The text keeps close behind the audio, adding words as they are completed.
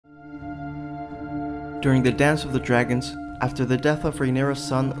During the Dance of the Dragons, after the death of Rhaenyra's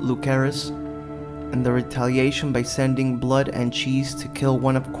son Lucerys, and the retaliation by sending blood and cheese to kill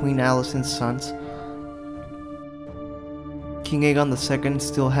one of Queen Alicent's sons, King Aegon II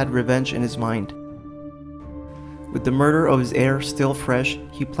still had revenge in his mind. With the murder of his heir still fresh,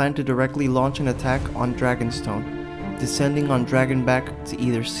 he planned to directly launch an attack on Dragonstone, descending on Dragonback to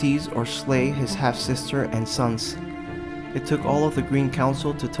either seize or slay his half-sister and sons. It took all of the Green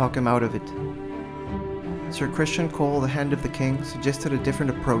Council to talk him out of it. Sir Christian Cole, the Hand of the King, suggested a different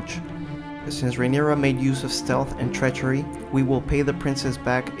approach. Since Rhaenyra made use of stealth and treachery, we will pay the princess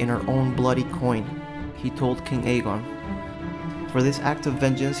back in her own bloody coin, he told King Aegon. For this act of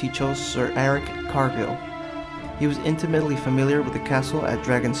vengeance he chose Sir Arryk Cargyll. He was intimately familiar with the castle at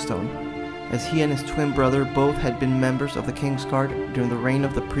Dragonstone, as he and his twin brother both had been members of the Kingsguard during the reign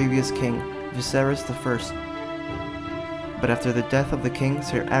of the previous king, Viserys I. But after the death of the king,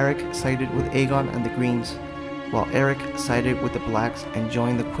 Sir Arryk sided with Aegon and the Greens, while Arryk sided with the Blacks and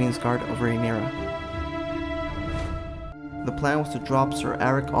joined the Queensguard of Rhaenyra. The plan was to drop Sir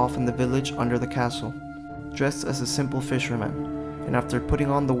Arryk off in the village under the castle, dressed as a simple fisherman, and after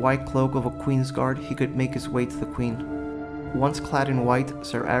putting on the white cloak of a Queensguard, he could make his way to the Queen. Once clad in white,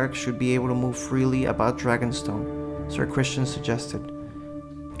 Sir Arryk should be able to move freely about Dragonstone, Sir Christian suggested.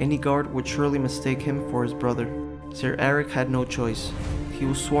 Any guard would surely mistake him for his brother. Sir Arryk had no choice. He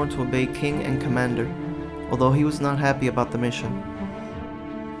was sworn to obey king and commander, although he was not happy about the mission.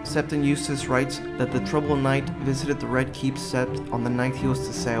 Septon Eustace writes that the Troubled Knight visited the Red Keep Sept on the night he was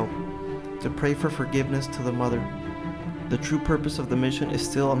to sail, to pray for forgiveness to the Mother. The true purpose of the mission is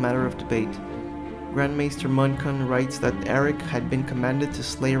still a matter of debate. Grand Maester Muncan writes that Arryk had been commanded to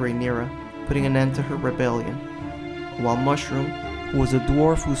slay Rhaenyra, putting an end to her rebellion, while Mushroom, who was a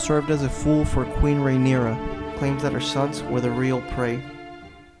dwarf who served as a fool for Queen Rhaenyra, claims that her sons were the real prey.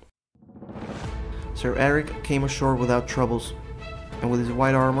 Sir Arryk came ashore without troubles, and with his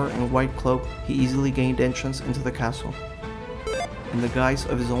white armor and white cloak he easily gained entrance into the castle, in the guise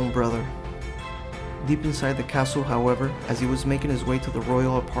of his own brother. Deep inside the castle, however, as he was making his way to the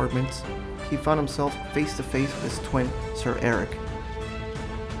royal apartments, he found himself face to face with his twin, Sir Arryk.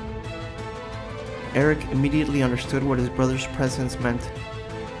 Arryk immediately understood what his brother's presence meant.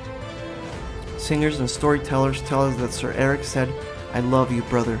 Singers and storytellers tell us that Sir Arryk said, "I love you,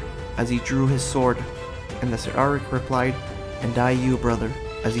 brother," as he drew his sword, and that Sir Arryk replied, "And I you, brother,"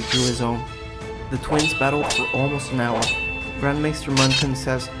 as he drew his own. The twins battled for almost an hour. Grand Maester Muncan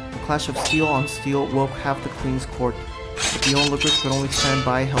says, "The clash of steel on steel woke half the Queen's court, but the onlookers could only stand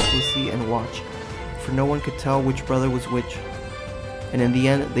by helplessly and watch, for no one could tell which brother was which. And in the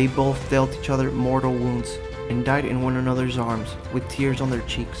end, they both dealt each other mortal wounds, and died in one another's arms, with tears on their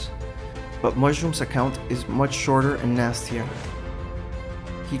cheeks." But Mushroom's account is much shorter and nastier.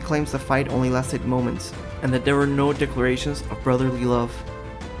 He claims the fight only lasted moments, and that there were no declarations of brotherly love.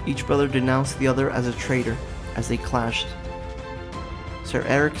 Each brother denounced the other as a traitor, as they clashed. Sir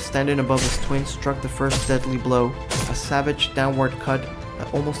Arryk, standing above his twin, struck the first deadly blow, a savage downward cut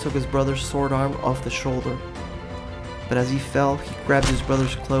that almost took his brother's sword arm off the shoulder. But as he fell, he grabbed his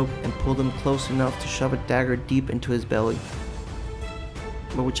brother's cloak and pulled him close enough to shove a dagger deep into his belly.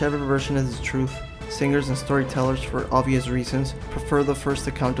 But whichever version is the truth, singers and storytellers, for obvious reasons, prefer the first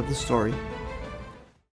account of the story.